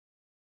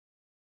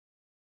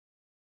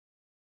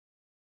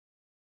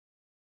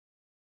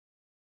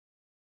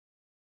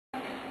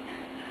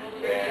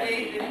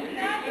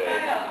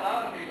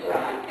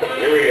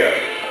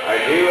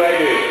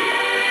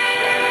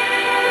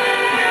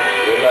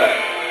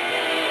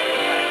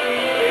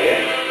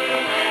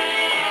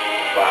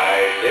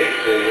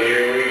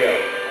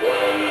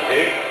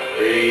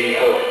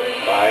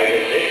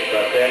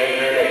drop 7,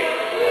 turn 8.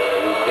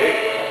 1, 2,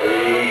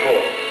 3, 4.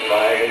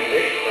 5 and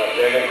 6, drop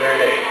 7,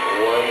 turn 8.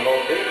 1,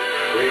 hold 2,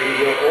 3,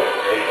 go 4,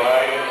 and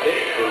 5 and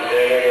 6, and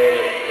 7 and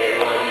 8. And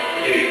 1,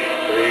 2,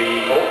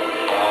 3, 4,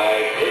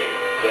 5, 6,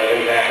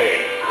 7, tap 8.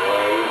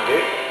 1,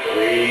 2,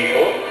 3,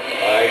 4,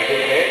 5,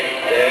 6, and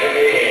 7,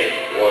 8, and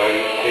 1,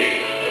 2,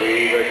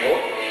 3, break 4,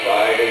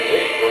 5 and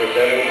 6, quarter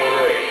 7,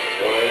 quarter 8.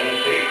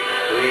 1, 2,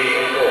 3,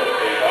 and 4,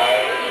 and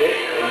 5 and 6,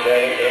 and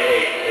 7 and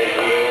 8.